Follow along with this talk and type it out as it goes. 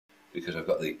because I've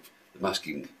got the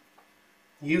masking.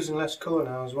 You're using less colour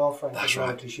now as well, Frank. That's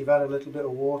right. You've added a little bit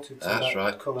of water to That's that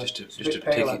right. colour. Just to take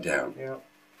paler. it down. Yeah.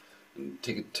 And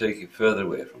take it further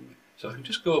away from me. So I can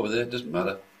just go over there, it doesn't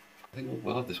matter. I think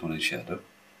we'll have this one in shadow.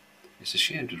 It's a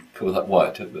shame to cover that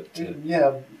white up, but...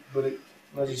 yeah, but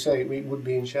as you say, it would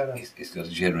be in shadow. It's got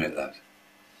to generate that.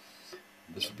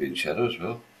 This will be in shadow as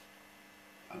well.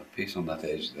 And a piece on that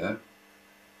edge there.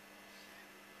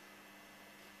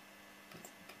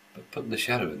 But putting the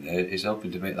shadow in there is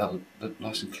helping to make that look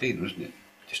nice and cleaner, isn't it?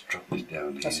 Just drop this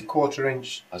down here. That's a 1/4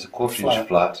 inch. That's a 1/4 inch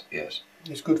flat, yes.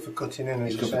 It's good for cutting in.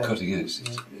 It's good for cutting in.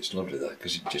 It's lovely that,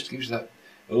 because it just gives that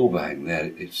overhang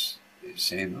there. It's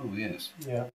saying, oh yes.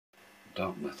 Yeah.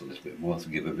 Dark metal a little bit more to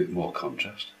give a bit more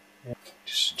contrast. Yeah.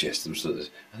 Just suggest them so that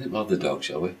I think we'll have the dog,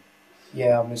 shall we?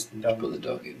 Yeah, I missed the dog. Just put the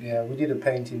dog in. Yeah, we did a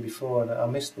painting before and I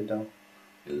missed the dog.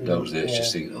 Yeah, the dog's there, it's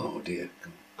just thinking, oh dear,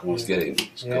 come on, let's get in.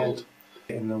 It's cold.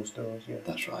 In those doors, yeah.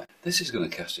 That's right. This is going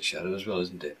to cast a shadow as well,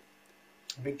 isn't it?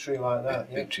 A big tree like that,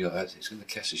 yeah. Big tree like that. It's going to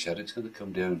cast a shadow. It's going to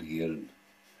come down here and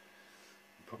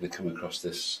probably come across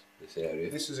this area.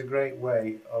 This is a great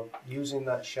way of using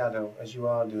that shadow, as you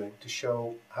are doing, to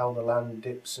show how the land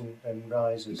dips and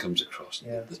rises. And comes across.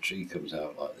 Yeah. The tree comes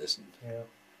out like this and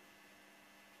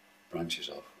branches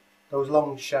off. Those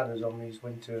long shadows on these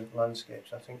winter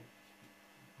landscapes, I think,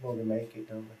 well, they make it,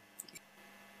 don't they?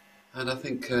 And I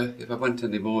think if I went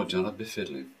any more, John, I'd be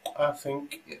fiddling. I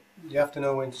think you have to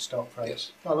know when to stop, Frank.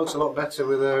 Yes. That looks a lot better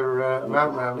with her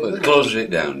mount round it. Well, it closes it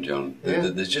down, John. Yeah.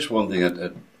 There's just one thing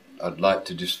I'd like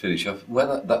to just finish off.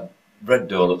 Well, that red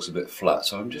door looks a bit flat,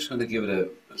 so I'm just going to give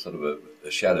it a sort of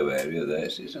a shadow area there.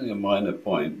 It's only a minor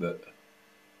point, but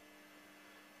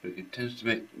it tends to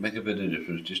make a bit of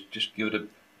difference. Just give it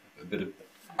a bit of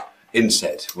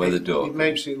inset where the door It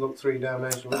makes it look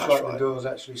three-dimensional. Looks like the door's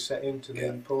actually set into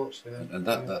the porch there. And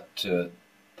that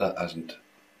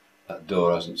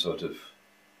door hasn't sort of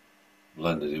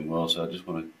blended in well, so I just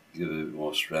want to give it a bit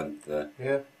more strength there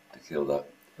to kill that.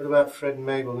 What about Fred and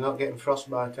Mabel? They're not getting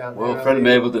frostbite out there? Well, Fred and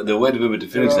Mabel, they're waiting for me to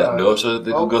finish that door so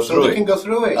they can go through it. They can go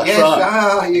through it, That's yes. right.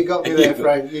 Ah, you got me there,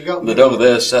 Frank. You got me. The dog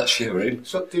there sat shivering.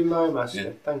 Sucked in my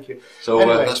master. Thank you. So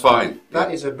anyway, that's fine.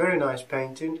 That is a very nice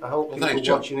painting. I hope people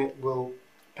watching it will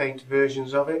paint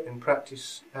versions of it and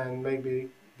practice, and maybe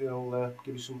they'll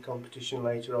give you some competition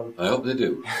later on. I hope they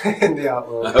do. In the art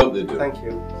world. I hope they do. Thank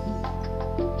you.